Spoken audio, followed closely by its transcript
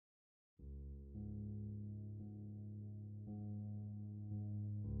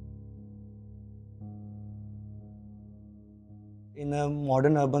In a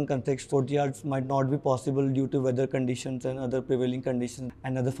modern urban context, courtyards might not be possible due to weather conditions and other prevailing conditions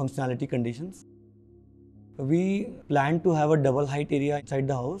and other functionality conditions. We planned to have a double height area inside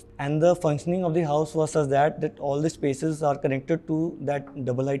the house, and the functioning of the house was such that all the spaces are connected to that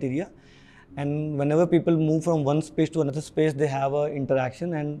double height area, and whenever people move from one space to another space, they have an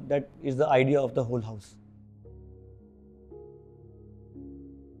interaction, and that is the idea of the whole house.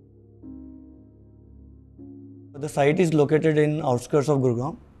 The site is located in outskirts of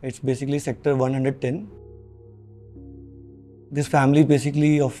Gurugram. It's basically sector 110. This family is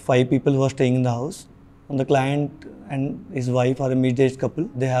basically of 5 people who are staying in the house. And the client and his wife are a middle-aged couple.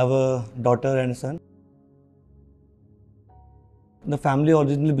 They have a daughter and a son. The family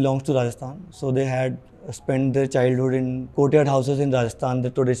originally belongs to Rajasthan, so they had spent their childhood in courtyard houses in Rajasthan, the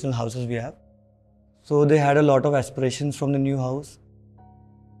traditional houses we have. So they had a lot of aspirations from the new house.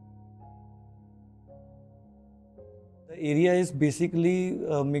 The area is basically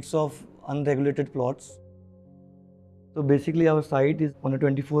a mix of unregulated plots. So basically our site is on a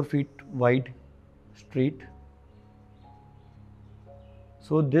 24 feet wide street.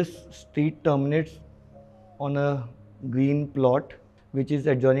 So this street terminates on a green plot which is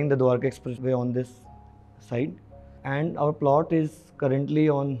adjoining the Dwarka Expressway on this side, and our plot is currently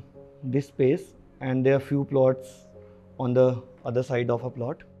on this space, and there are few plots on the other side of a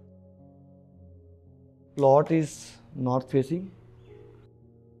plot. Plot is north facing.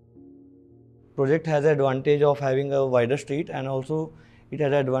 Project has the advantage of having a wider street, and also it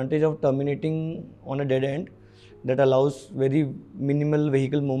has the advantage of terminating on a dead end that allows very minimal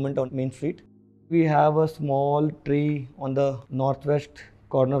vehicle movement on main street. We have a small tree on the northwest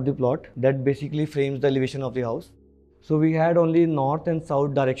corner of the plot that basically frames the elevation of the house. So we had only north and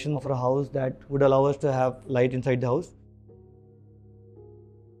south direction of our house that would allow us to have light inside the house.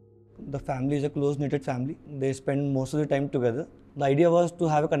 The family is a close-knitted family. They spend most of the time together. The idea was to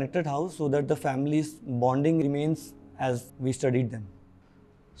have a connected house so that the family's bonding remains as we studied them.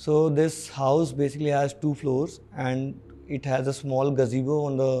 So this house basically has 2 floors, and it has a small gazebo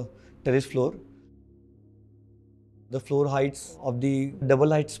on the terrace floor. The floor heights of the double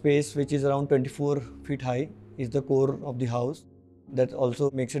height space, which is around 24 feet high, is the core of the house. That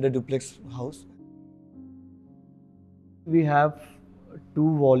also makes it a duplex house. We have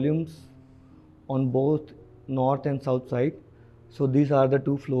 2 volumes on both north and south side. So these are the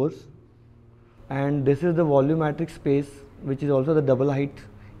 2 floors. And this is the volumetric space, which is also the double height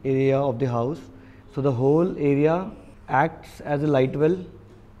area of the house. So the whole area acts as a light well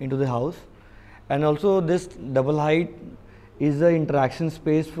into the house. And also this double height is the interaction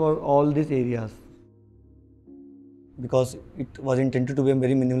space for all these areas. Because it was intended to be a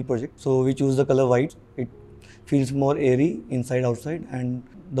very minimal project, so we choose the color white. It feels more airy inside outside, and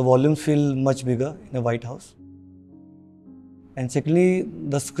the volumes feel much bigger in a white house. And secondly,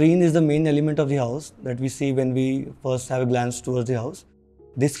 the screen is the main element of the house that we see when we first have a glance towards the house.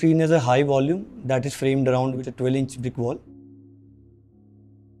 This screen has a high volume that is framed around with a 12-inch brick wall.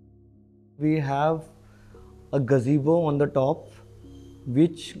 We have a gazebo on the top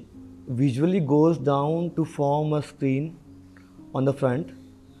which visually goes down to form a screen on the front,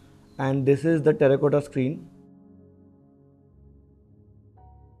 and this is the terracotta screen.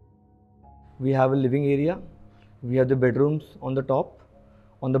 We have a living area. We have the bedrooms on the top.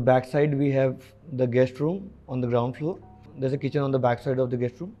 On the back side we have the guest room on the ground floor. There's a kitchen on the back side of the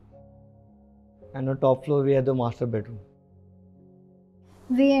guest room, and on top floor we have the master bedroom.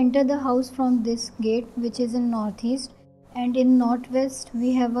 We enter the house from this gate, which is in northeast, and in northwest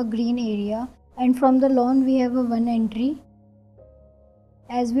we have a green area, and from the lawn we have a 1 entry.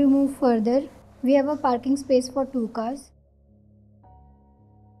 As we move further, we have a parking space for 2 cars.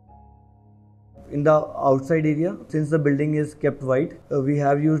 In the outside area, since the building is kept white, we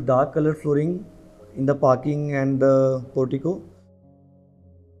have used dark color flooring in the parking and the portico.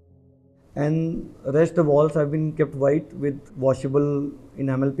 And rest the walls have been kept white with washable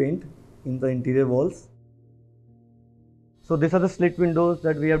enamel paint in the interior walls. So these are the slit windows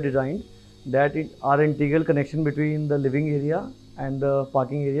that we have designed that are integral connection between the living area and the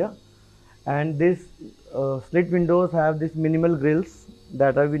parking area. And these slit windows have these minimal grills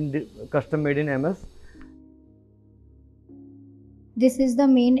that have been custom made in MS. This is the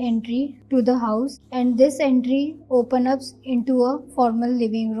main entry to the house, and this entry opens up into a formal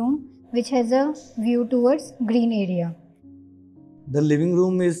living room which has a view towards green area. The living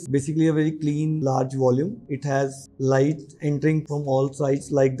room is basically a very clean, large volume. It has light entering from all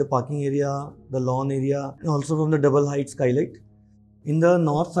sides like the parking area, the lawn area, and also from the double height skylight. In the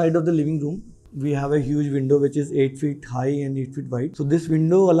north side of the living room, we have a huge window which is 8 feet high and 8 feet wide. So this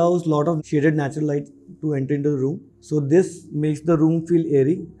window allows a lot of shaded natural light to enter into the room. So this makes the room feel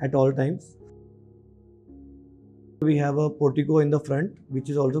airy at all times. We have a portico in the front, which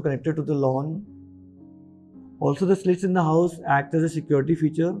is also connected to the lawn. Also, the slits in the house act as a security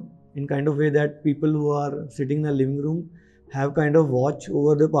feature in kind of way that people who are sitting in the living room have kind of watch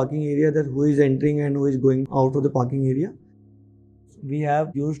over the parking area, that who is entering and who is going out of the parking area. We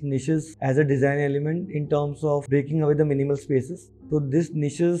have used niches as a design element in terms of breaking away the minimal spaces. So these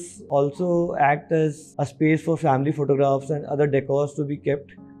niches also act as a space for family photographs and other decors to be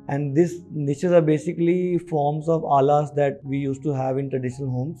kept. And these niches are basically forms of alas that we used to have in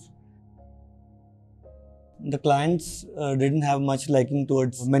traditional homes. The clients didn't have much liking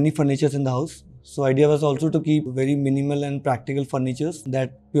towards many furnitures in the house. So idea was also to keep very minimal and practical furnitures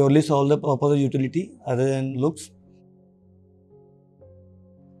that purely solve the purpose of utility other than looks.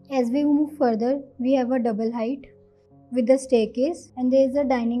 As we move further, we have a double height with the staircase, and there is a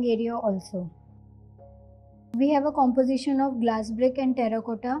dining area also. We have a composition of glass brick and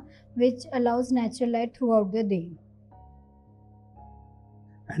terracotta which allows natural light throughout the day.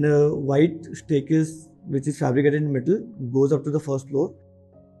 And a white staircase which is fabricated in metal goes up to the first floor.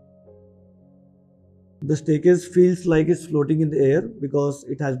 The staircase feels like it's floating in the air because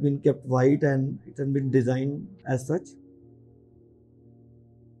it has been kept white and it has been designed as such.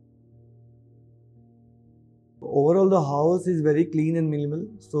 Overall, the house is very clean and minimal,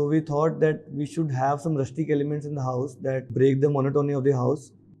 so we thought that we should have some rustic elements in the house that break the monotony of the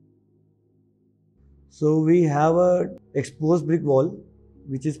house. So we have a exposed brick wall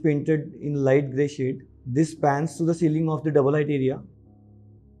which is painted in light grey shade. This spans to the ceiling of the double height area,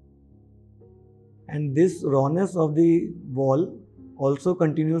 and this rawness of the wall also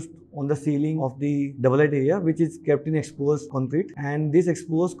continues on the ceiling of the double height area, which is kept in exposed concrete. And this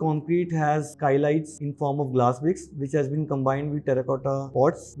exposed concrete has skylights in form of glass bricks which has been combined with terracotta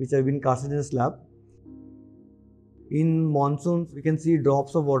pots which have been casted in a slab. In monsoons we can see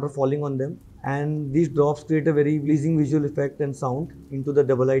drops of water falling on them, and these drops create a very pleasing visual effect and sound into the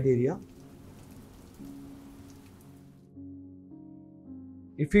double height area.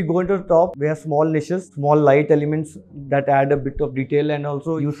 If we go into the top, we have small niches, small light elements that add a bit of detail and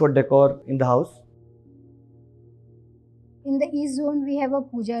also used for decor in the house. In the east zone, we have a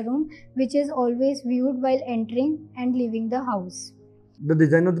puja room which is always viewed while entering and leaving the house. The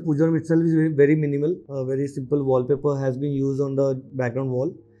design of the puja room itself is very minimal. A very simple wallpaper has been used on the background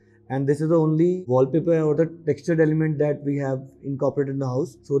wall. And this is the only wallpaper or the textured element that we have incorporated in the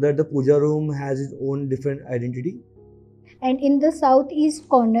house, so that the puja room has its own different identity. And in the southeast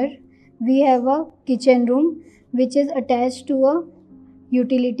corner, we have a kitchen room which is attached to a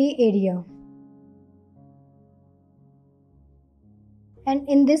utility area. And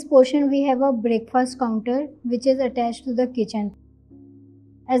in this portion, we have a breakfast counter which is attached to the kitchen.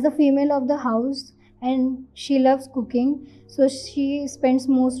 As the female of the house, and she loves cooking, so she spends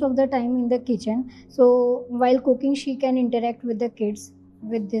most of the time in the kitchen. So while cooking, she can interact with the kids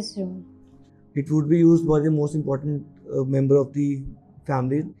with this room. It would be used by the most important member of the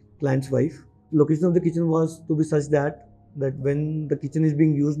family, client's wife. Location of the kitchen was to be such that when the kitchen is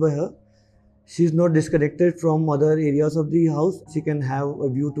being used by her, she is not disconnected from other areas of the house. She can have a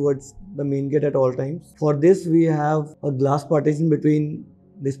view towards the main gate at all times. For this, we have a glass partition between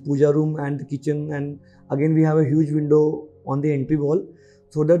this puja room and the kitchen, and again we have a huge window on the entry wall,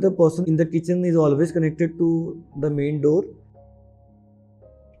 so that the person in the kitchen is always connected to the main door.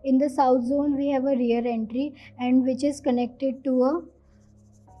 In the south zone, we have a rear entry and which is connected to a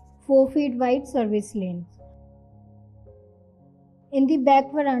 4 feet wide service lane. In the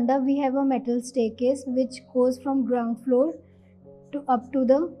back veranda, we have a metal staircase which goes from ground floor to up to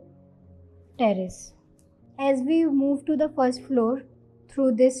the terrace. As we move to the first floor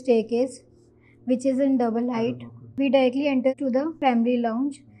through this staircase, which is in double height, we directly enter to the family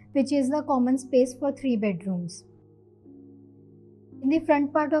lounge, which is the common space for 3 bedrooms. In the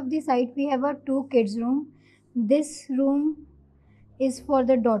front part of the site, we have a 2 kids room. This room is for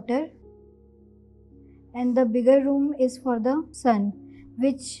the daughter and the bigger room is for the son,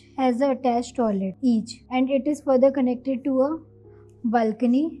 which has an attached toilet each, and it is further connected to a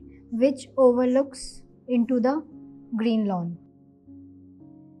balcony which overlooks into the green lawn.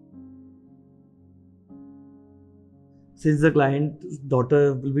 Since the client's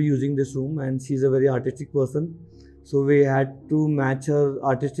daughter will be using this room and she's a very artistic person, so we had to match her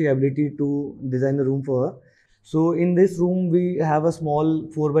artistic ability to design a room for her. So in this room we have a small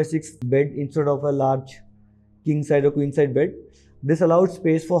 4x6 bed instead of a large king side or queen side bed. This allowed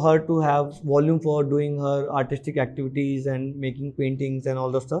space for her to have volume for doing her artistic activities and making paintings and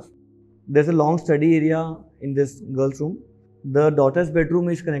all the stuff. There's a long study area in this girl's room. The daughter's bedroom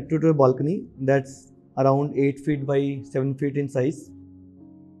is connected to a balcony that's around 8 feet by 7 feet in size.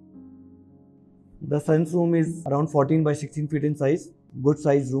 The son's room is around 14 by 16 feet in size, good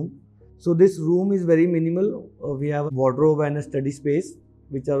size room. So this room is very minimal. We have a wardrobe and a study space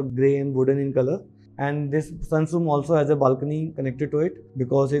which are grey and wooden in color. And this son's room also has a balcony connected to it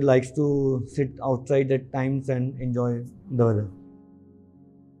because he likes to sit outside at times and enjoy the weather.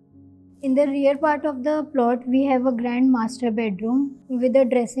 In the rear part of the plot, we have a grand master bedroom with a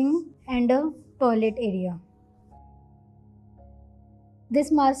dressing and a toilet area. This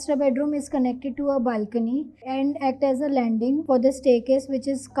master bedroom is connected to a balcony and act as a landing for the staircase which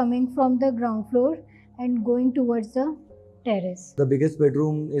is coming from the ground floor and going towards the terrace. The biggest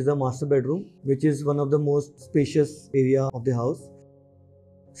bedroom is the master bedroom, which is one of the most spacious area of the house.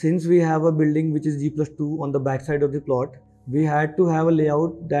 Since we have a building which is G+2 on the back side of the plot, we had to have a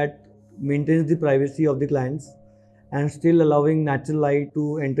layout that maintains the privacy of the clients and still allowing natural light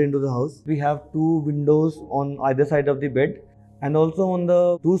to enter into the house. We have 2 windows on either side of the bed. And also on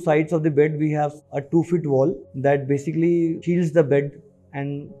the 2 sides of the bed, we have a 2-foot wall that basically shields the bed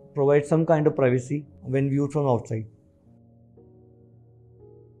and provides some kind of privacy when viewed from outside.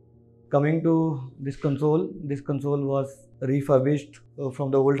 Coming to this console was refurbished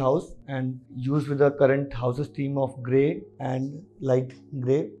from the old house and used with the current house's theme of grey and light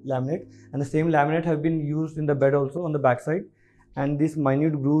grey laminate. And the same laminate have been used in the bed also on the back side. And these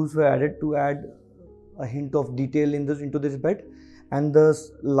minute grooves were added to add a hint of detail into this bed, and the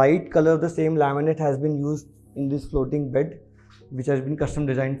light color of the same laminate has been used in this floating bed which has been custom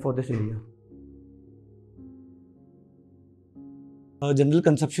designed for this area. General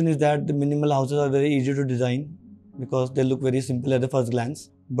conception is that the minimal houses are very easy to design because they look very simple at the first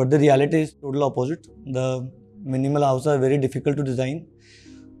glance, but the reality is total opposite. The minimal houses are very difficult to design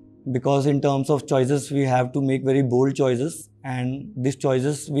because in terms of choices we have to make very bold choices, and these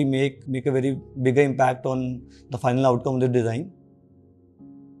choices we make a very bigger impact on the final outcome of the design.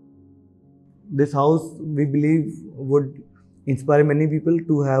 This house we believe would inspire many people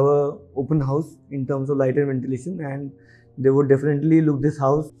to have a open house in terms of light and ventilation, and they would definitely look this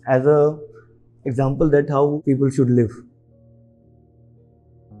house as a example that how people should live.